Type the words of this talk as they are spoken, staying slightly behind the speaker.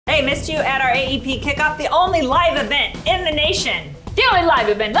Hey, missed you at our AEP Kickoff, the only live event in the nation. The only live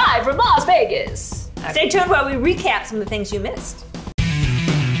event live from Las Vegas. Okay. Stay tuned while we recap some of the things you missed.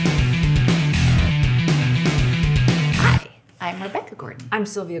 Hi, I'm Rebecca Gordon. I'm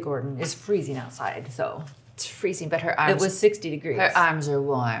Sylvia Gordon. It's freezing outside, so. It's freezing, but her arms. It was 60 degrees. Her arms are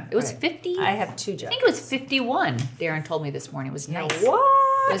warm. It was 50. I have 2 jugs. I think it was 51. Darren told me this morning. It was nice.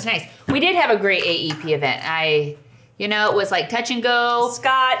 What? It was nice. We did have a great AEP event. It was like touch and go.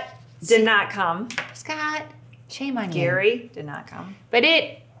 Scott did not come. Scott, shame on you. Gary did not come. But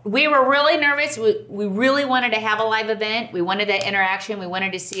we were really nervous. We really wanted to have a live event. We wanted that interaction. We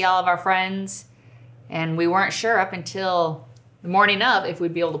wanted to see all of our friends. And we weren't sure up until the morning of if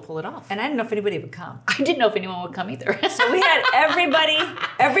we'd be able to pull it off. And I didn't know if anybody would come. I didn't know if anyone would come either. So we had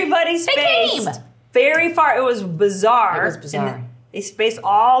everybody spaced came. very far. It was bizarre. It was bizarre. They spaced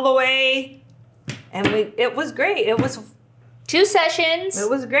all the way, and it was great. It was 2 sessions. It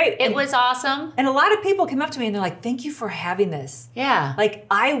was great. It was awesome. And a lot of people came up to me and they're like, "Thank you for having this." Yeah. Like,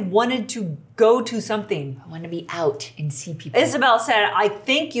 I wanted to go to something. I want to be out and see people. Isabel said, "I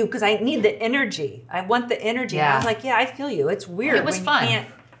thank you because I need the energy. I want the energy." Yeah. And I was like, "Yeah, I feel you. It's weird. It was when fun. You can't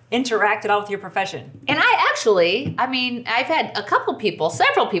interact at all with your profession." And I've had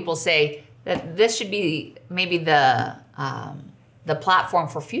several people say that this should be maybe the platform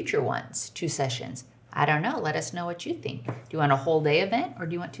for future ones, 2 sessions. I don't know. Let us know what you think. Do you want a whole day event or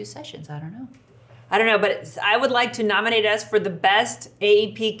do you want 2 sessions? I don't know. I don't know, but I would like to nominate us for the best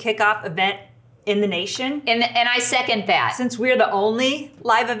AEP Kickoff event in the nation. And I second that. Since we're the only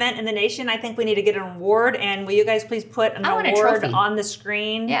live event in the nation, I think we need to get an award. And will you guys please put an award on the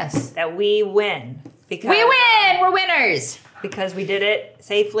screen? Yes. That we win. Because we win! We're winners! Because we did it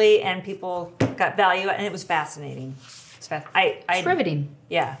safely and people got value and it was fascinating. It's riveting.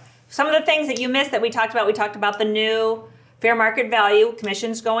 Yeah. Some of the things that you missed that we talked about the new fair market value,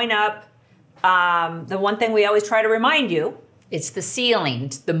 commissions going up. The one thing we always try to remind you. It's the ceiling,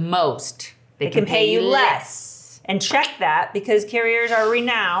 it's the most. They can pay you less. And check that because carriers are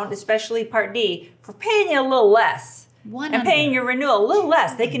renowned, especially Part D, for paying you a little less. And paying your renewal a little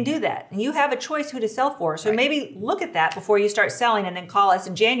less. They can do that. And you have a choice who to sell for. So maybe look at that before you start selling and then call us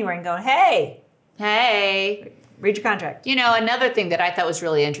in January and go, hey. Read your contract. You know, another thing that I thought was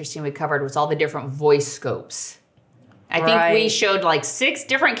really interesting we covered was all the different voice scopes. I think we showed like 6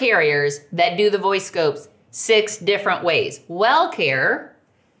 different carriers that do the voice scopes 6 different ways. WellCare,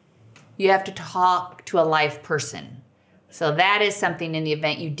 you have to talk to a live person. So that is something in the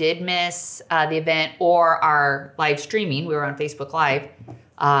event you did miss the event or our live streaming. We were on Facebook Live.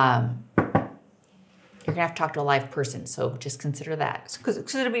 You're going to have to talk to a live person. So just consider that. Because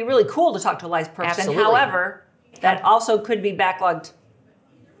it would be really cool to talk to a live person. Absolutely. However, that also could be backlogged.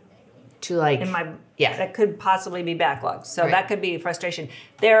 That could possibly be backlogged. So that could be frustration.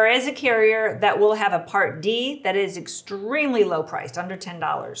 There is a carrier that will have a Part D that is extremely low priced, under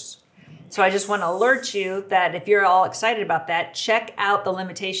 $10. So I just want to alert you that if you're all excited about that, check out the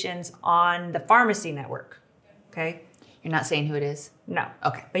limitations on the pharmacy network. Okay? You're not saying who it is? No.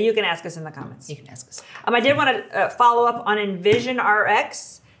 Okay. But you can ask us in the comments. You can ask us. I did want to follow up on Envision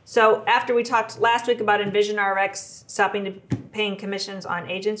RX. So after we talked last week about Envision RX stopping paying commissions on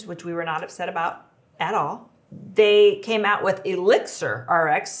agents, which we were not upset about at all, they came out with Elixir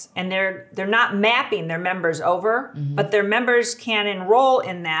RX, and they're not mapping their members over, but their members can enroll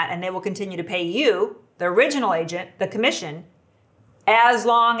in that, and they will continue to pay you, the original agent, the commission, as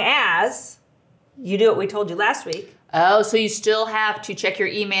long as you do what we told you last week. Oh, so you still have to check your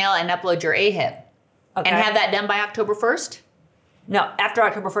email and upload your AHIP. And have that done by October 1st? No, after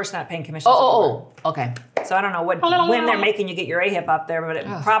October 1st, not paying commissions. Okay. So I don't know when they're making you get your AHIP up there,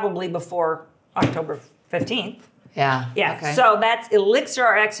 but probably before October 15th. Yeah. Okay. So that's Elixir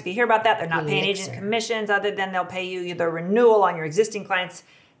RX. If you hear about that, they're not paying agent commissions other than they'll pay you either renewal on your existing clients,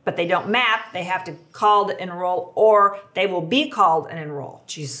 but they don't map. They have to call to enroll, or they will be called and enroll.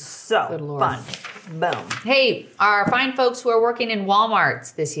 Jesus. So good Lord. Fun. Boom. Hey, our fine folks who are working in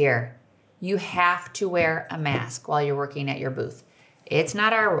Walmarts this year, you have to wear a mask while you're working at your booth. It's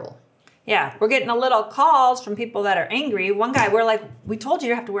not our rule. Yeah, we're getting a little calls from people that are angry. One guy, we're like, we told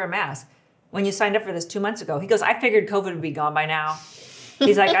you have to wear a mask when you signed up for this 2 months ago. He goes, I figured COVID would be gone by now.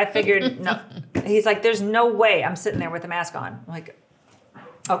 He's like, I figured, no. He's like, there's no way I'm sitting there with a mask on. I'm like,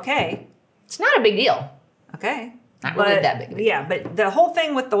 okay. It's not a big deal. Okay. Not really that big. Yeah, but the whole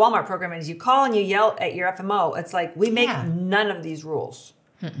thing with the Walmart program is you call and you yell at your FMO. It's like, we make none of these rules.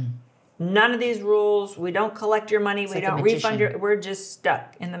 None of these rules. We don't collect your money. We don't refund your. We're just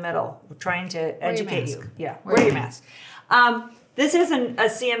stuck in the middle. We're trying to educate you. Yeah, wear your mask. This isn't a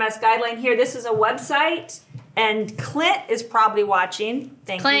CMS guideline here. This is a website And Clint is probably watching.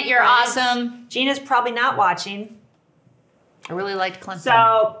 Thank Clint, you, you're awesome. Gina's probably not watching. I really liked Clint.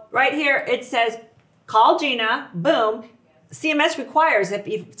 So right here it says, call Gina, boom. CMS requires if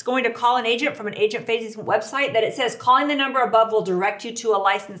it's going to call an agent from an agent-facing website that it says calling the number above will direct you to a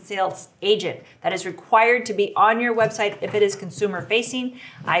licensed sales agent. That is required to be on your website if it is consumer-facing.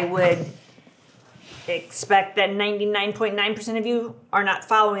 I would expect that 99.9% of you are not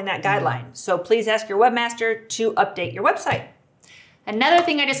following that guideline. So please ask your webmaster to update your website. Another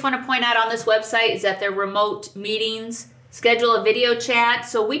thing I just want to point out on this website is that they're remote meetings. Schedule a video chat.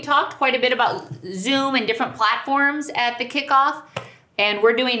 So we talked quite a bit about Zoom and different platforms at the kickoff. And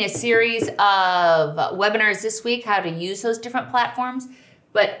we're doing a series of webinars this week, how to use those different platforms.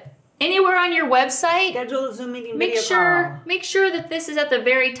 But anywhere on your website, schedule a Zoom meeting video call. Make sure that this is at the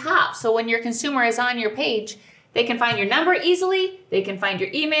very top. So when your consumer is on your page, they can find your number easily, they can find your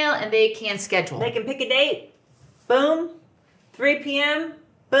email, and they can schedule. They can pick a date. Boom. 3 p.m.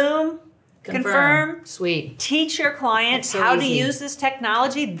 Boom. Confirm. Sweet. Teach your clients how to use this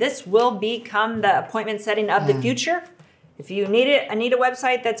technology. This will become the appointment setting of the future. If you need it, I need a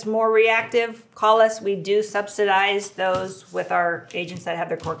website that's more reactive, call us. We do subsidize those with our agents that have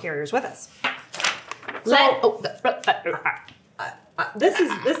their core carriers with us.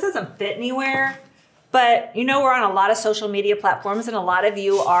 This doesn't fit anywhere, but you know we're on a lot of social media platforms and a lot of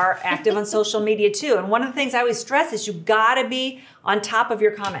you are active on social media too. And one of the things I always stress is you gotta be on top of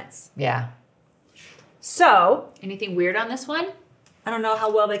your comments. Yeah. So. Anything weird on this one? I don't know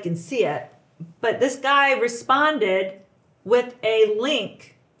how well they can see it, but this guy responded with a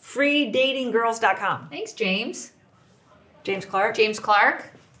link, freedatinggirls.com. Thanks, James. James Clark? James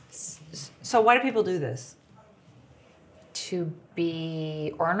Clark. So why do people do this? To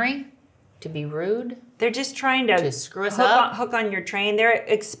be ornery? To be rude? They're just trying to screw us up. Hook on your train. They're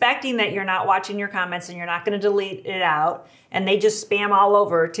expecting that you're not watching your comments and you're not going to delete it out. And they just spam all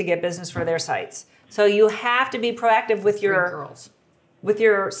over to get business for their sites. So you have to be proactive with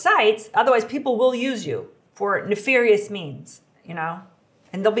your sites. Otherwise, people will use you for nefarious means, you know.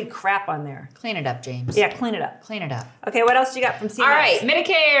 And there'll be crap on there. Clean it up, James. Yeah, clean it up. Clean it up. Okay, what else do you got from CMS? All right,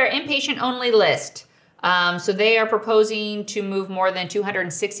 Medicare inpatient only list. So they are proposing to move more than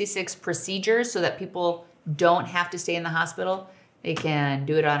 266 procedures so that people don't have to stay in the hospital. They can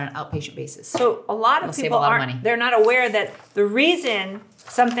do it on an outpatient basis. So a lot of people they're not aware that the reason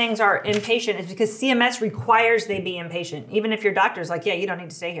some things are inpatient is because CMS requires they be inpatient, even if your doctor's like, yeah, you don't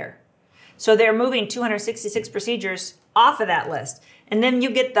need to stay here. So they're moving 266 procedures off of that list. And then you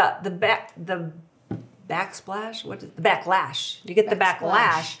get the backsplash? What is the backlash? You get the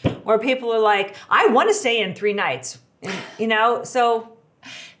backlash where people are like, I want to stay in 3 nights. And, you know, so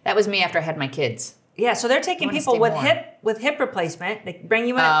that was me after I had my kids. Yeah, so they're taking people with hip replacement. They bring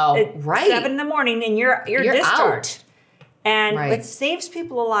you in at 7 in the morning and you're discharged. Out. And it saves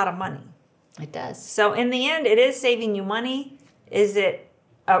people a lot of money. It does. So in the end, it is saving you money. Is it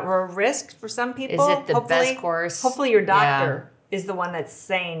a risk for some people? Is it the best course? Hopefully your doctor is the one that's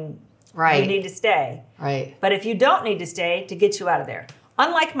saying you need to stay. Right. But if you don't need to stay, to get you out of there.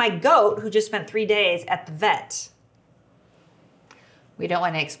 Unlike my goat who just spent 3 days at the vet. We don't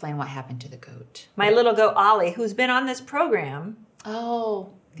want to explain what happened to the goat. My little goat, Ollie, who's been on this program. Oh,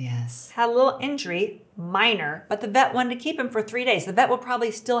 yes. Had a little injury, minor, but the vet wanted to keep him for 3 days. The vet will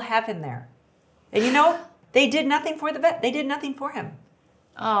probably still have him there. And you know, they did nothing for the vet. They did nothing for him.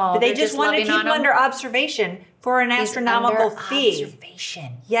 Oh, but they just wanted to keep him under observation for an astronomical fee.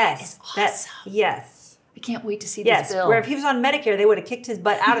 Observation. Yes. That is awesome. Yes. I can't wait to see this bill. Where if he was on Medicare, they would have kicked his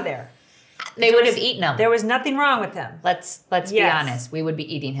butt out of there. They would have eaten him. There was nothing wrong with him. Let's be honest. We would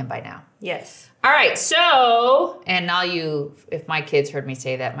be eating him by now. Yes. All right. So, and now if my kids heard me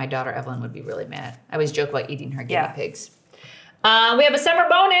say that, my daughter Evelyn would be really mad. I always joke about eating her guinea pigs. We have a summer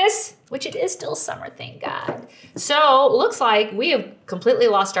bonus, which it is still summer, thank God. So looks like we have completely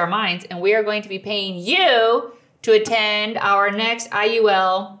lost our minds and we are going to be paying you to attend our next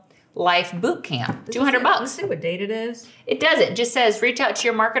IUL Life Boot Camp. $200. Let's see what date it is. It doesn't. It just says reach out to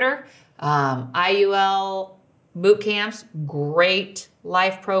your marketer. IUL boot camps, great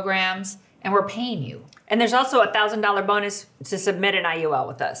life programs, and we're paying you. And there's also a $1,000 bonus to submit an IUL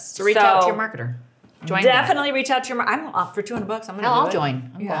with us. So reach out to your marketer. Definitely reach out to your marketer. I'm up for $200. I'm gonna I'll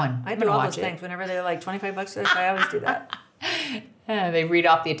join. I'm going. I do all those things whenever they're like $25. I always do that. They read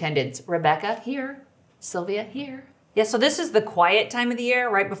off the attendance. Rebecca here. Sylvia here. Yeah, so this is the quiet time of the year,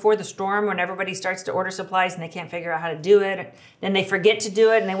 right before the storm, when everybody starts to order supplies and they can't figure out how to do it. Then they forget to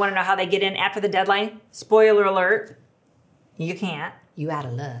do it and they want to know how they get in after the deadline. Spoiler alert, you can't. You out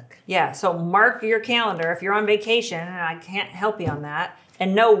of luck. Yeah, so mark your calendar if you're on vacation, and I can't help you on that.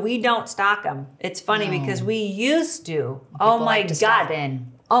 And no, we don't stock them. It's funny because we used to. Oh my God.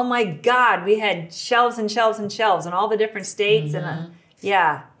 Oh my God. We had shelves and shelves and shelves in all the different states. And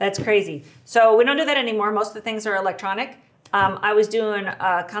yeah, that's crazy. So we don't do that anymore. Most of the things are electronic. I was doing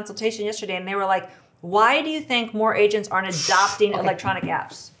a consultation yesterday and they were like, why do you think more agents aren't adopting electronic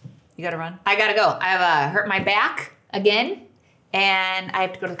apps? You got to run? I got to go. I've hurt my back again. And I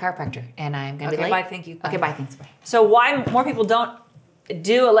have to go to the chiropractor, and I'm going to be late. Bye, thank you. Okay, bye, thanks, bye. So why more people don't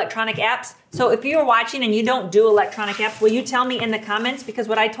do electronic apps? So if you're watching and you don't do electronic apps, will you tell me in the comments? Because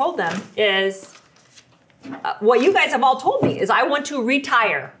what I told them is, what you guys have all told me is I want to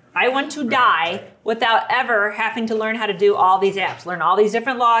retire. I want to die without ever having to learn how to do all these apps, learn all these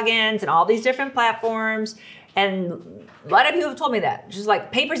different logins and all these different platforms. And a lot of people have told me that. Just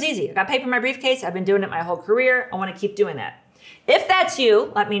like, paper's easy. I got paper in my briefcase. I've been doing it my whole career. I want to keep doing that. If that's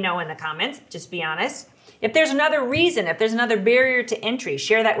you, let me know in the comments. Just be honest. If there's another reason, if there's another barrier to entry,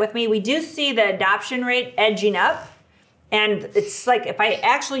 share that with me. We do see the adoption rate edging up. And it's like, if I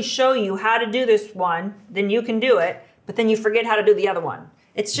actually show you how to do this one, then you can do it, but then you forget how to do the other one.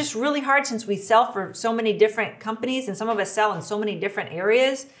 It's just really hard since we sell for so many different companies and some of us sell in so many different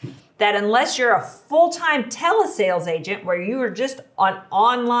areas that unless you're a full-time telesales agent where you are just an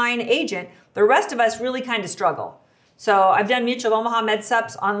online agent, the rest of us really kind of struggle. So I've done Mutual of Omaha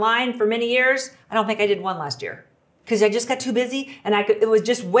MedSups online for many years. I don't think I did one last year because I just got too busy and it was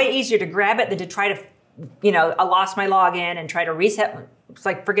just way easier to grab it than to try to, I lost my login and try to reset. It's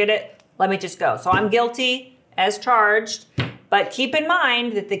like, forget it, let me just go. So I'm guilty as charged, but keep in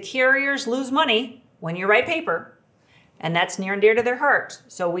mind that the carriers lose money when you write paper, and that's near and dear to their heart.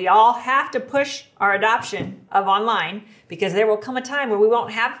 So we all have to push our adoption of online because there will come a time where we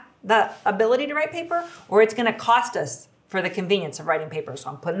won't have the ability to write paper, or it's going to cost us for the convenience of writing paper. So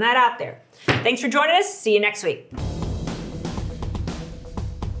I'm putting that out there. Thanks for joining us. See you next week.